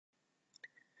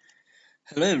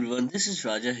Hello everyone, this is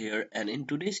Raja here, and in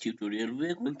today's tutorial we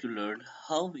are going to learn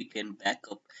how we can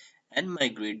backup and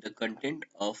migrate the content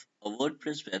of a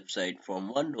WordPress website from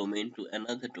one domain to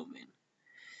another domain.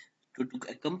 To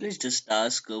accomplish this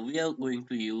task, we are going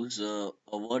to use a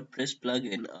WordPress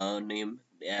plugin named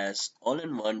as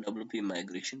All-in-One WP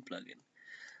Migration plugin.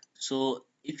 So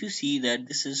if you see that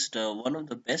this is one of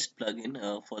the best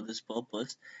plugin for this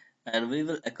purpose, and we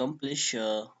will accomplish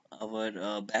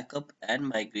our backup and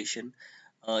migration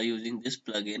using this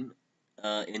plugin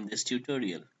in this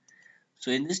tutorial.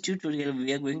 So in this tutorial,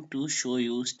 we are going to show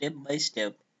you step by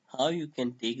step how you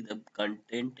can take the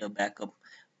content backup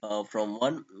from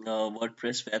one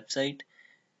WordPress website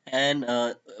and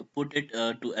put it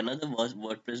to another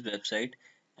WordPress website,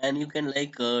 and you can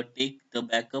take the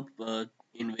backup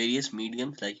in various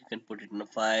mediums, like you can put it in a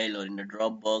file or in a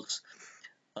Dropbox,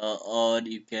 or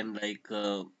you can make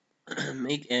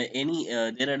any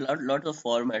there are lot of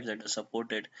formats that are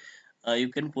supported. You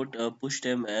can push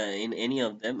them in any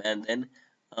of them, and then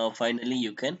finally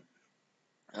you can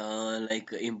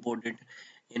import it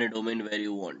in a domain where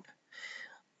you want.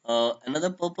 Another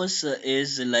purpose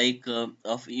is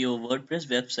of your WordPress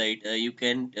website. You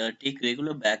can take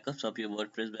regular backups of your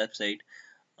WordPress website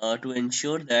to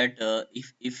ensure that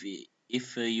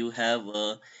if you have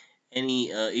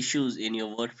any issues in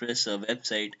your WordPress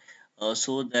website,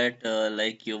 so that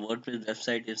your WordPress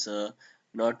website is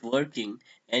not working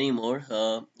anymore,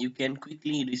 you can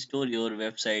quickly restore your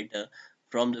website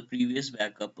from the previous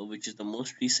backup, which is the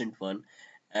most recent one,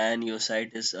 and your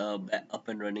site is up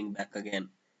and running back again.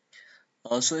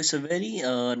 So it's a very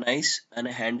nice and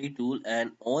a handy tool,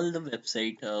 and all the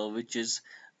website which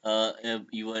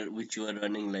you are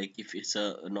running, like if it's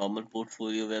a normal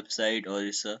portfolio website or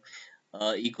it's a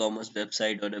e-commerce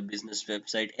website or a business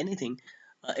website, anything,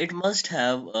 it must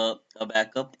have a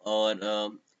backup or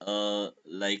a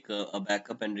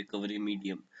backup and recovery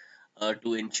medium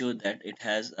to ensure that it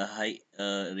has a high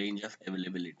range of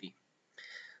availability.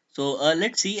 So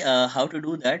let's see how to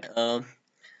do that.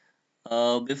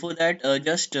 Before that,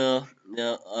 just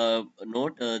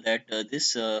note that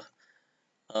this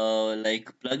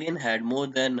plugin had more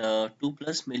than 2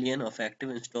 plus million of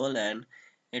active install, and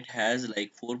it has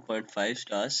like 4.5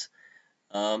 stars,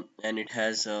 and it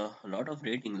has a lot of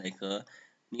rating,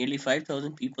 nearly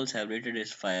 5,000 people have rated it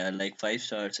 5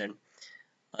 stars, and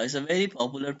it's a very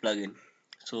popular plugin.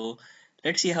 So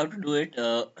let's see how to do it.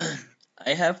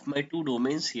 I have my two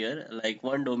domains here. Like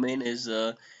one domain is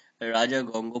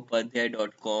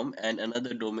rajagongopadhyay.com and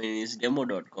another domain is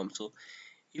demo.com. So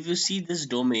if you see this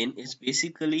domain, it's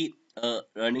basically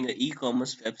running an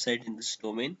e-commerce website in this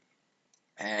domain,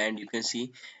 and you can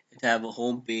see it have a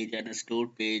home page and a store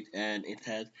page, and it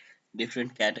has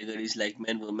different categories like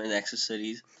men, women,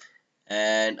 accessories,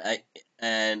 and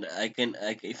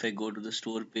if I go to the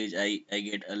store page, I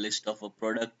get a list of a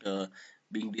product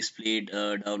being displayed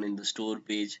down in the store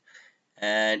page.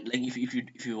 And like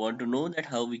if you want to know that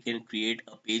how we can create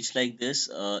a page like this,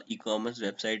 e-commerce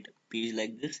website page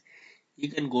like this, you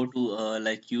can go to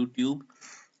YouTube,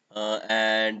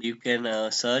 and you can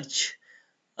search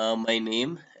my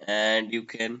name, and you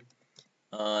can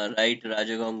write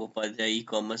Raja Gangopadhyay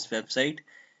e-commerce website,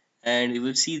 and you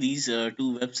will see these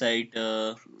two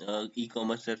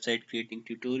e-commerce website creating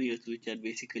tutorials, which are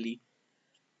basically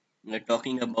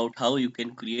talking about how you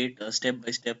can create a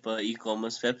step-by-step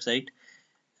e-commerce website.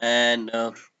 And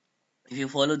if you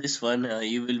follow this one,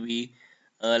 you will be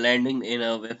landing in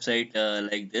a website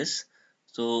like this.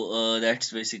 So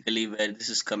that's basically where this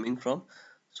is coming from.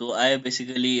 So I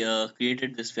basically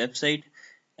created this website,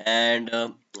 and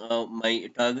my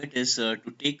target is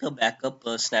to take a backup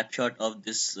snapshot of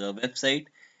this website,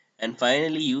 and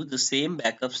finally use the same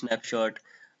backup snapshot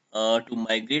to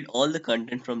migrate all the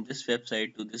content from this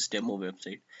website to this demo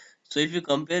website. So if you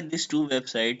compare these two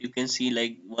websites, you can see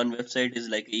like one website is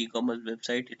like an e-commerce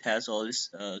website. It has all this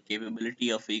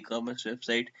capability of e-commerce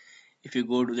website. If you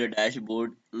go to the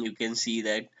dashboard, you can see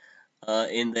that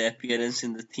in the appearance,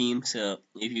 in the themes,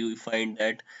 if you find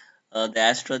that the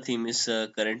Astra theme is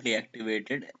currently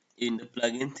activated. In the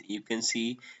plugins, you can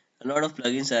see a lot of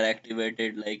plugins are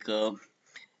activated, like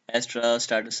Astra,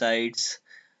 Starter Sites,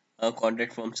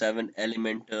 Contact from 7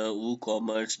 Element,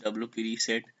 WooCommerce, WP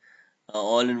Reset,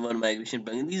 all-in-one migration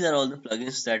plugin. These are all the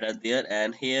plugins that are there,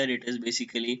 and here it is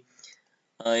basically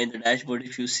in the dashboard.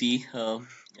 If you see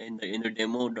in the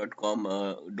demo.com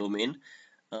domain,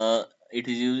 it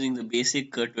is using the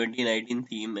basic 2019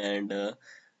 theme, and the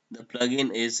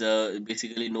plugin is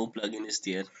basically no plugin is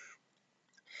there.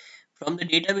 From the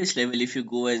database level, if you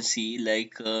go and see,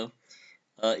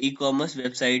 e-commerce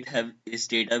website have its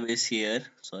database here.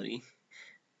 Sorry,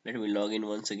 let me log in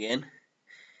once again.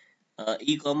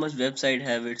 E-commerce website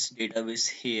have its database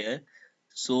here.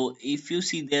 So if you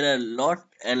see, there are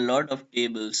lot of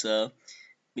tables.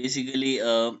 Basically,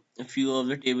 a few of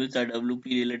the tables are WP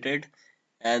related,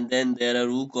 and then there are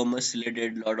WooCommerce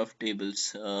related lot of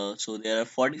tables. So there are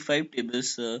 45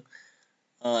 tables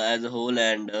as a whole.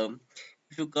 And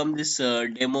if you come this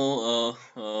demo,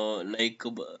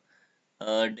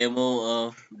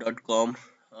 demo dot com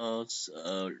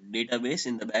database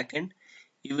in the backend,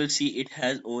 you will see it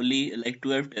has only like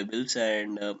 12 tables.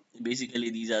 And basically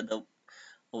these are the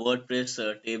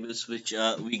WordPress tables which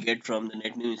we get from the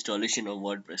net new installation of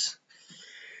WordPress.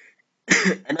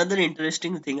 Another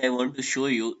interesting thing I want to show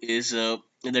you is the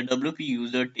WP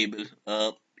user table.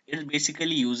 It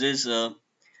basically uses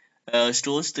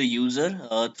stores the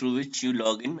user through which you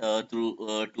log in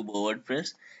through to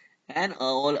WordPress, and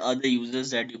all other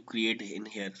users that you create in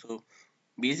here. So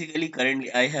basically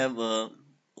currently I have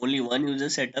only one user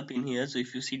set up in here. So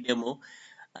if you see demo,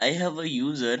 I have a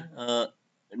user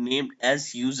named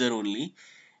as user only,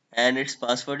 and its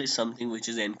password is something which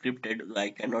is encrypted. I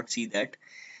cannot see that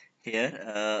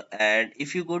here. And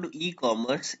if you go to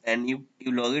e-commerce and you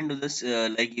log into this,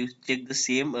 like you check the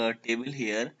same table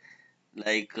here,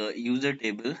 like user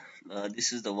table,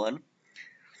 this is the one.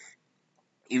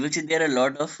 You will see there are a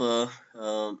lot of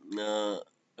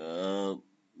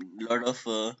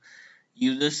uh,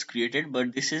 users created,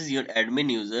 but this is your admin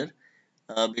user,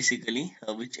 basically,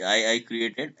 which I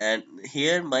created. And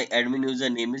here my admin user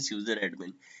name is user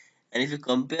admin. And if you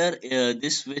compare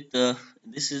this with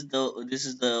this is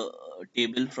the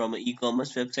table from a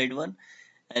e-commerce website one,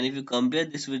 and if you compare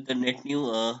this with the net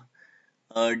new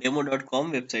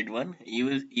demo.com website one,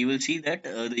 you will see that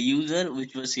the user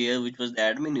which was here, which was the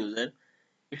admin user,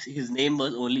 his name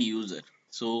was only user.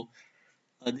 So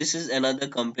this is another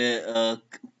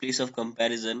place of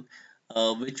comparison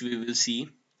which we will see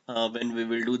when we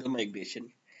will do the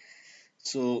migration.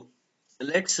 So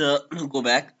let's go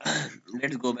back.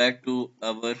 Let's go back to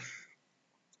our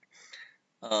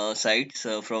sites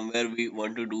from where we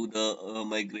want to do the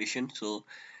migration. So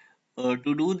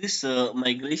to do this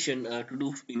migration, to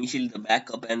do initially the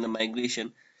backup and the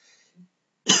migration,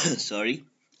 sorry,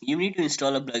 you need to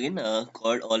install a plugin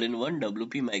called all-in-one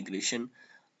WP migration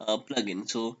plugin.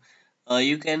 So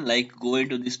you can like go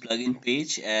into this plugin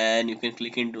page and you can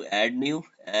click into add new,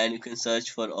 and you can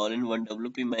search for all-in-one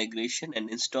WP migration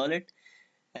and install it.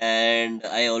 And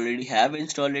I already have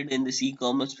installed it in this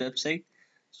e-commerce website.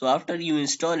 So after you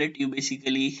install it, you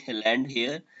basically land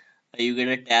here. You get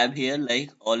a tab here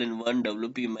like all-in-one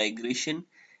WP migration,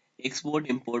 export,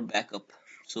 import, backup.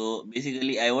 So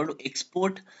basically I want to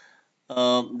export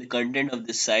the content of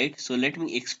this site. So let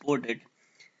me export it.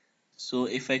 So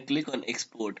if I click on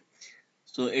export,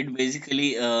 so it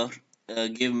basically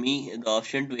give me the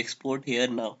option to export here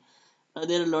now.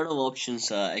 There are a lot of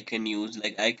options I can use.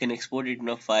 Like I can export it in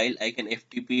a file, I can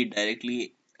FTP it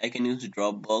directly, I can use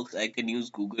Dropbox, I can use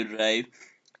Google Drive,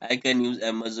 I can use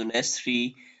Amazon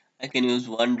S3, I can use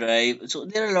OneDrive. So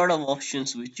there are a lot of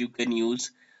options which you can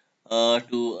use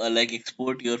to like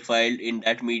export your file in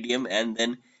that medium, and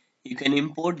then you can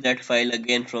import that file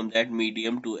again from that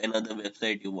medium to another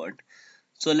website you want.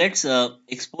 So let's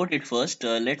export it first.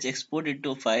 Let's export it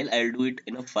to a file. I'll do it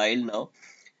in a file now.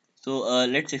 So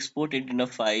let's export it in a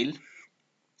file.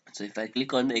 So if I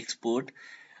click on the export,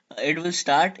 it will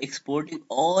start exporting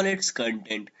all its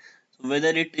content. So whether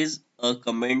it is a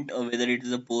comment, or whether it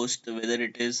is a post, whether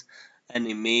it is an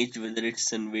image, whether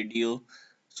it's a video,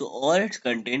 so all its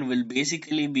content will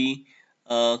basically be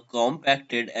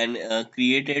compacted and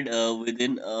created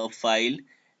within a file,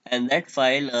 and that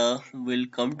file will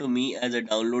come to me as a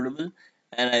downloadable,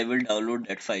 and I will download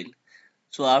that file.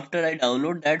 So after I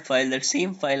download that file, that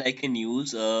same file I can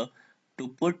use to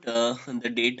put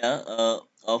the data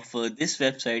of this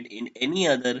website in any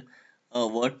other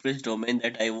WordPress domain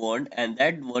that I want, and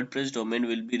that WordPress domain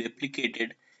will be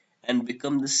replicated and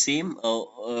become the same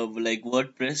like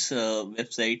WordPress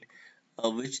website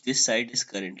which this site is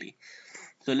currently.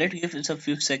 So let's give it a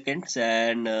few seconds,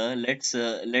 and let's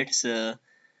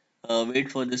wait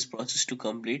for this process to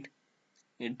complete.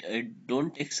 It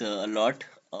don't takes a lot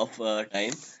of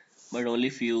time, but only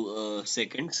few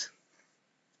seconds.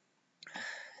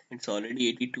 It's already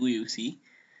 82, you see,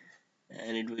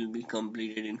 and it will be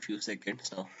completed in few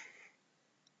seconds now.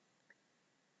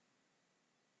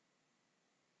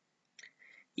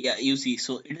 Yeah, you see,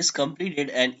 so it is completed,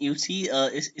 and you see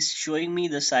it's showing me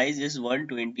the size is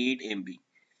 128 MB.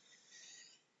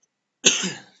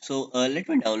 So let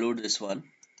me download this one.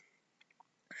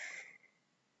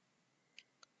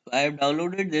 So I have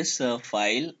downloaded this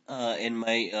file in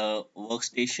my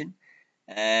workstation,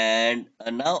 And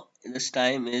now this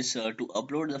time is to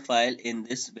upload the file in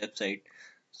this website.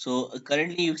 So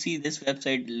currently you see this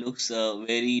website looks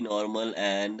very normal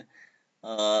and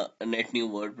a net new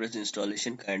WordPress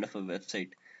installation kind of a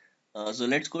website. So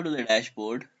let's go to the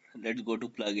dashboard. Let's go to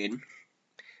plugin.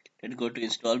 Let's go to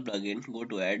install plugin. Go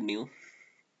to add new,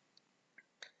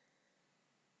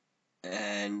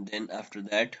 and then after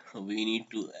that we need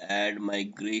to add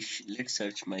migration. Let's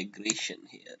search migration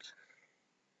here.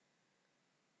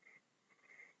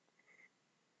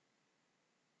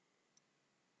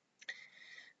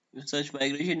 You search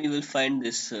migration, you will find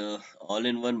this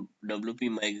all-in-one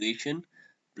WP migration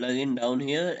plugin down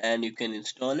here, and you can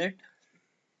install it.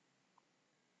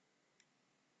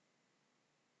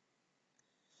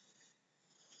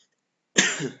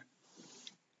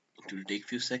 It will take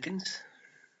few seconds.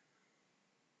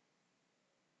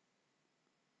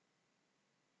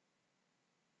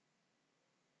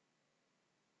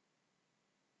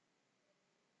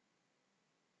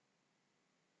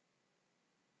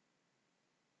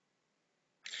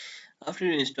 After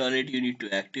you install it, you need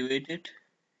to activate it,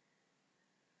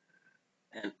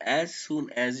 and as soon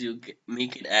as you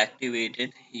make it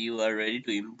activated, you are ready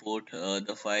to import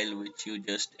the file which you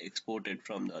just exported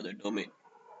from the other domain.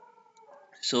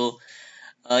 So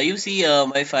you see,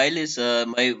 my file is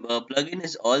my plugin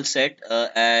is all set,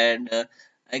 and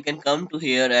I can come to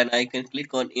here and I can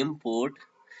click on import,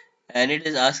 and it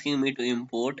is asking me to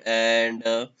import, and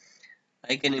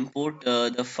I can import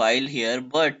the file here.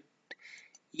 But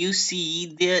you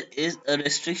see there is a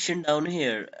restriction down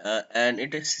here, and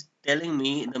it is telling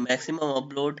me the maximum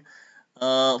upload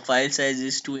file size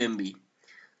is 2 MB.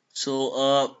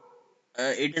 So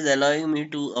it is allowing me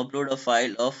to upload a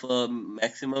file of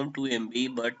maximum 2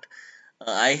 MB, but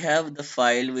I have the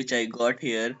file which I got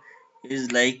here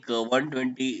is like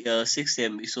 126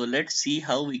 MB. So let's see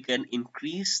how we can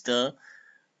increase the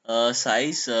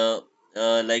size,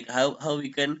 like how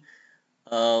we can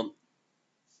um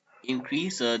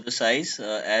increase the size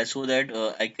as so that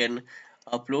I can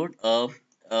upload a,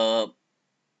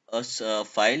 a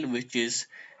file which is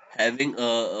having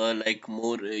like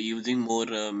more using more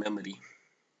memory.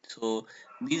 So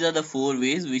these are the four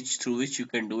ways which through which you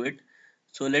can do it.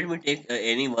 So let me take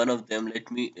any one of them.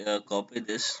 Let me copy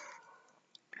this,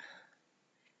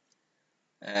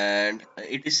 and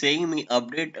it is saying me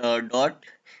update dot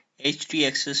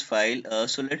htaccess file.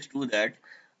 So let's do that.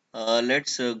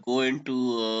 Let's go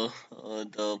into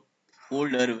the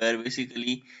folder where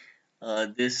basically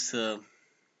this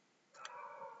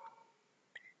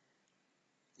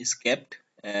is kept,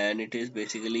 and it is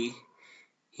basically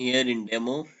here in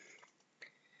demo.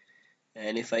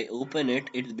 And if I open it,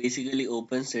 it basically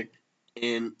opens it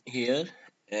in here.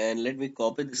 And let me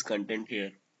copy this content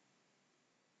here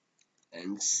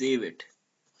and save it.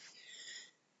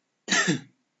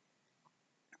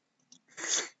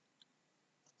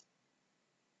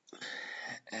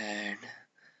 And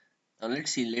now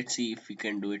let's see if we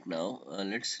can do it now.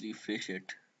 Let's refresh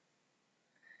it.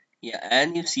 Yeah,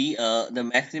 and you see the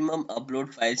maximum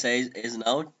upload file size is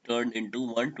now turned into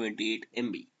 128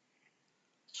 MB.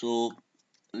 So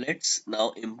let's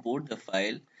now import the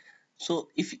file. So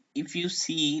if you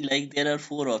see, like, there are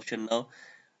four options now.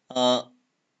 uh,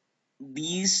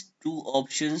 these two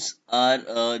options are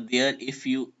there if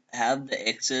you have the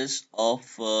access of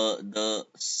the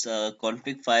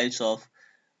config files of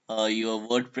your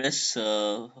WordPress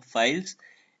files.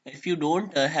 If you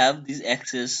don't have this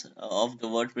access of the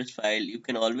WordPress file, you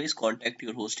can always contact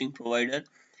your hosting provider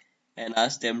and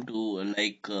ask them to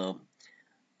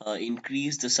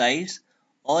increase the size,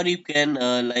 or you can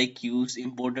like use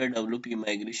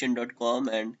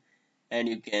importer.wpmigration.com, and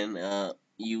you can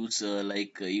use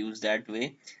that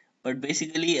way. But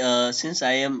basically since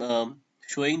I am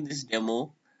showing this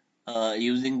demo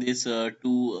using this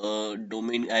two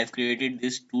domain, I've created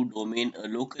this two domain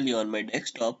locally on my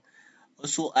desktop.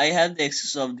 So I have the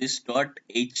access of this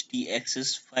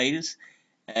 .htaccess files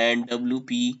and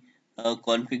wp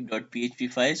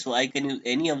config.php files, so I can use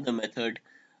any of the method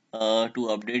to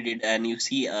update it. And you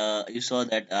see, you saw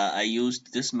that I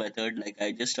used this method, like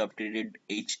I just updated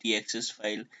htaccess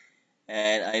file,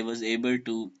 and I was able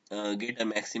to get a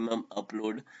maximum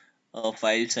upload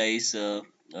file size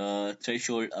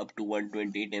threshold up to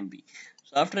 128 MB.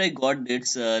 So after I got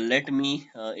this, let me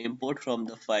import from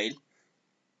the file,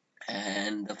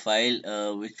 and the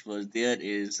file which was there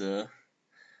is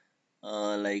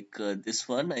this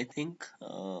one, I think.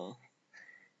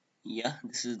 Yeah,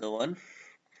 this is the one.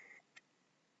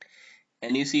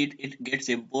 And you see it gets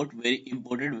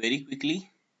imported very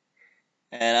quickly,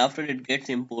 and after it gets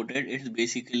imported, it's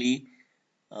basically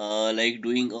like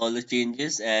doing all the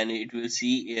changes, and it will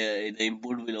see the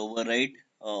import will override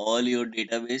all your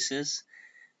databases.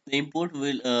 The import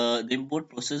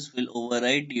process will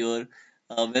override your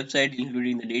website,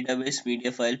 including the database,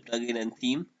 media file, plugin, and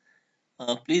theme.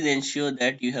 Please ensure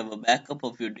that you have a backup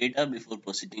of your data before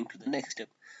proceeding to the next step.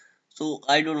 So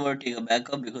I don't want to take a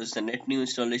backup because it's a net new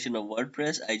installation of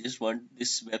WordPress. I just want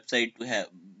this website to have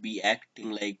be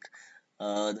acting like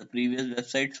the previous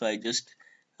website. So I just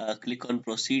click on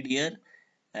proceed here,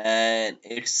 and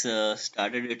it's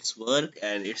started its work,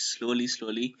 and it's slowly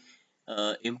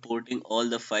importing all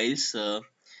the files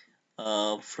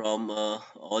from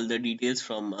all the details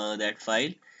from that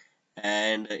file,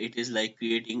 and it is like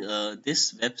creating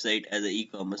this website as an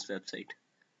e-commerce website.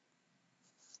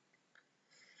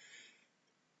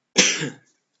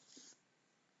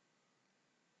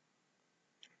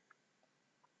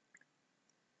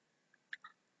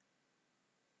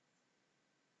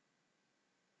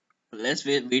 Let's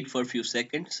wait for a few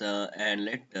seconds, and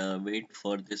let wait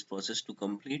for this process to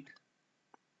complete.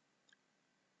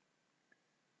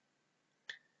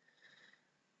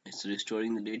 It's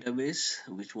restoring the database,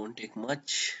 which won't take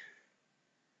much,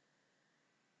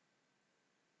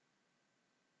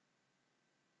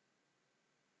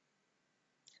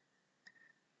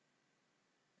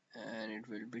 and it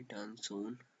will be done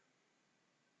soon.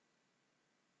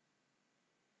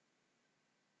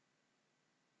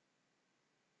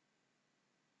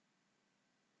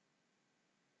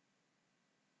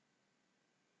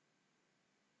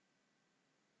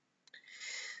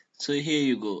 So here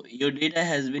you go. Your data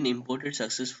has been imported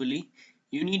successfully.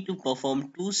 You need to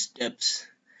perform two steps.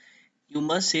 You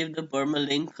must save the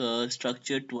permalink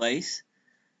structure twice.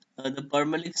 The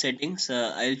permalink settings,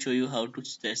 I'll show you how to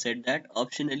set that.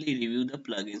 Optionally review the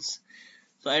plugins.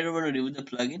 So I don't want to review the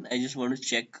plugin. I just want to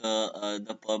check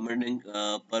the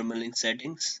permalink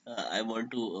settings. I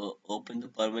want to open the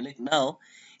permalink. Now,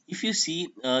 if you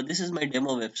see, this is my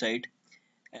demo website,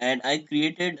 and I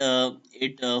created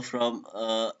it from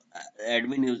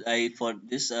admin user. I for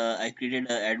this I created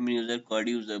an admin user called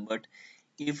user. But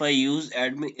if I use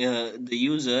admin the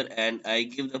user and I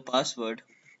give the password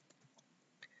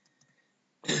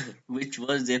which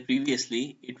was there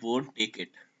previously, it won't take it.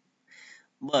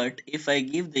 But if I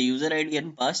give the user ID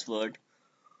and password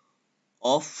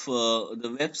of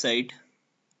the website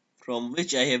from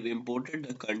which I have imported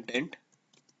the content,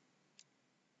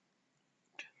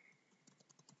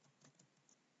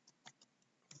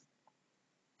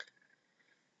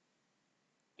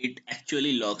 it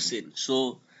actually logs in.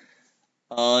 So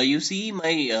you see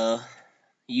my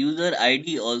user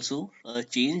ID also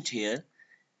changed here,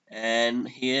 and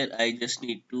here I just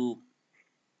need to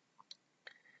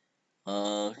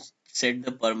uh, set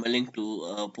the permalink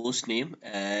to post name,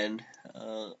 and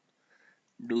uh,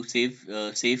 do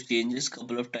save changes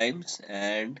couple of times.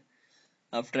 And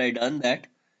after I done that,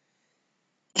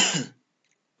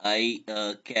 I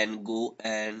can go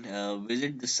and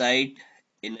visit the site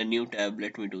in a new tab.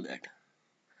 Let me do that.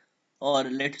 Or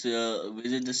let's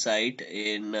visit the site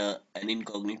in an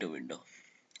incognito window.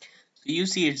 So you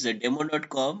see it's the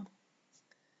demo.com,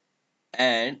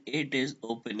 and it is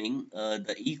opening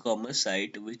the e-commerce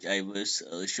site which I was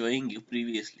showing you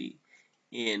previously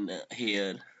in uh,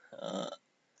 here,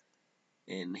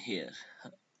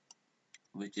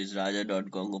 which is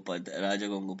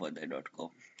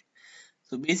rajagangopadhyay.com.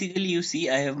 So basically you see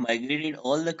I have migrated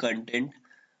all the content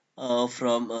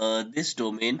from this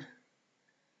domain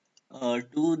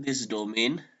to this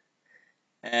domain,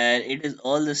 and it is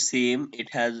all the same. It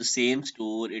has the same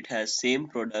store, it has same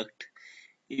product.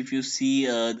 If you see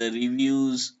the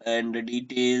reviews and the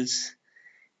details,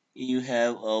 you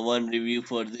have one review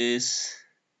for this.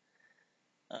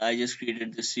 I just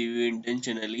created this review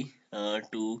intentionally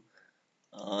to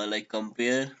like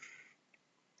compare.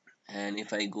 And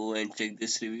if I go and check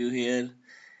this review here,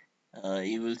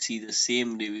 you will see the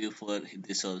same review for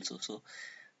this also. So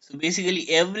basically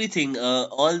everything,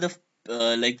 all the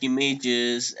like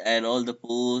images and all the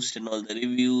posts and all the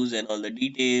reviews and all the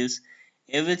details,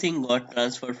 everything got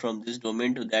transferred from this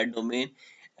domain to that domain.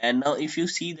 And now if you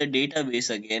see the database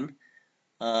again,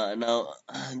 now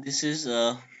this is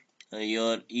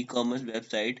your e-commerce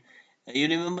website. You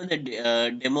remember the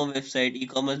demo website,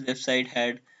 e-commerce website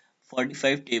had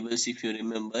 45 tables if you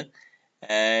remember,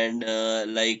 and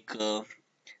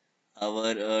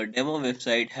our demo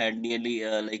website had nearly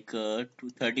to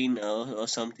 13 or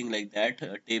something like that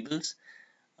tables.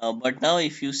 But now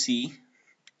if you see,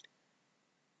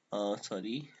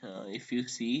 if you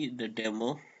see the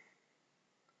demo,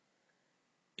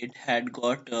 it had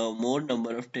got more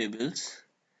number of tables,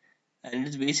 and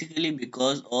it's basically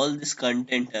because all this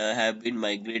content have been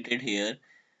migrated here.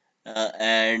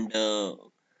 and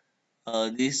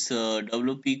this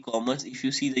WP Commerce, if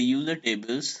you see the user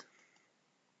tables,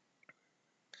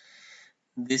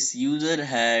 this user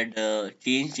had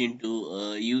changed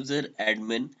into user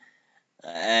admin,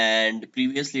 and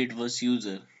previously it was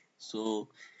user. So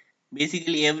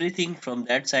basically everything from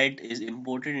that site is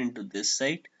imported into this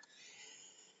site.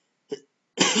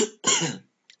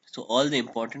 So all the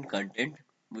important content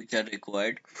which are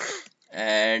required,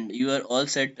 and you are all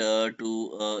set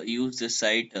to use this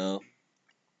site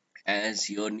as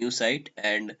your new site.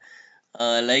 And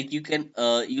like you can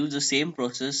use the same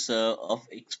process of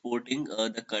exporting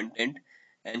the content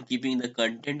and keeping the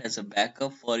content as a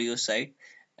backup for your site.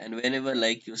 And whenever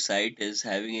like your site is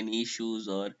having any issues,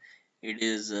 or it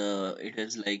is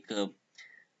like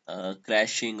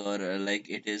crashing, or like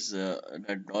it is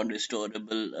not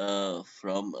non-restorable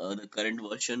from the current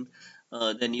version,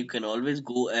 then you can always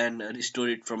go and restore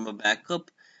it from a backup.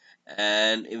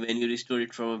 And when you restore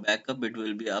it from a backup, it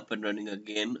will be up and running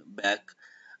again back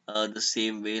the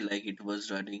same way like it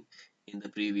was running in the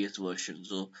previous version.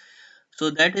 So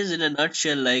that is in a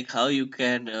nutshell like how you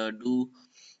can do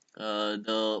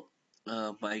the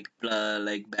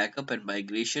like backup and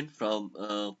migration from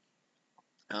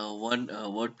one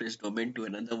WordPress domain to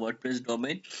another WordPress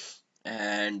domain.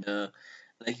 And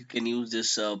like you can use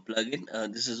this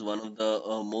plugin. This is one of the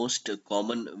most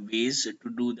common ways to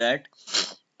do that.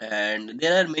 And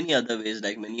there are many other ways,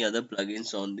 like many other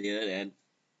plugins on there, and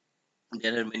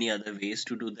there are many other ways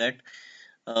to do that.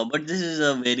 But this is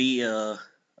a very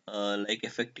like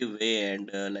effective way,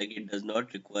 and like it does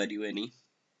not require you any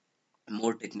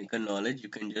more technical knowledge. You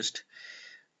can just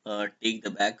take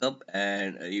the backup,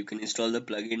 and you can install the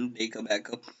plugin, take a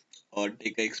backup, or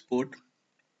take a export.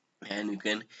 And you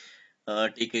can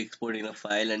take a export in a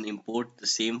file and import the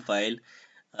same file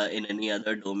in any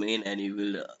other domain, and you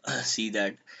will see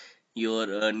that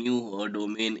your new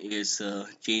domain is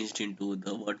changed into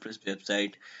the WordPress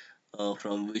website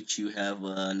from which you have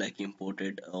like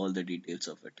imported all the details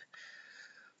of it.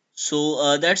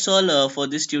 So that's all for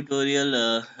this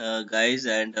tutorial, guys,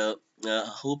 and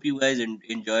hope you guys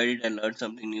enjoyed it and learned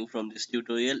something new from this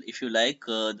tutorial. If you like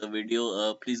the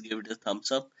video, please give it a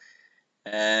thumbs up.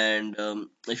 And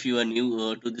if you are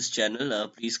new to this channel,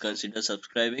 please consider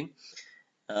subscribing.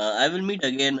 I will meet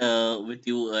again with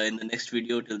you in the next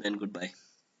video. Till then, goodbye.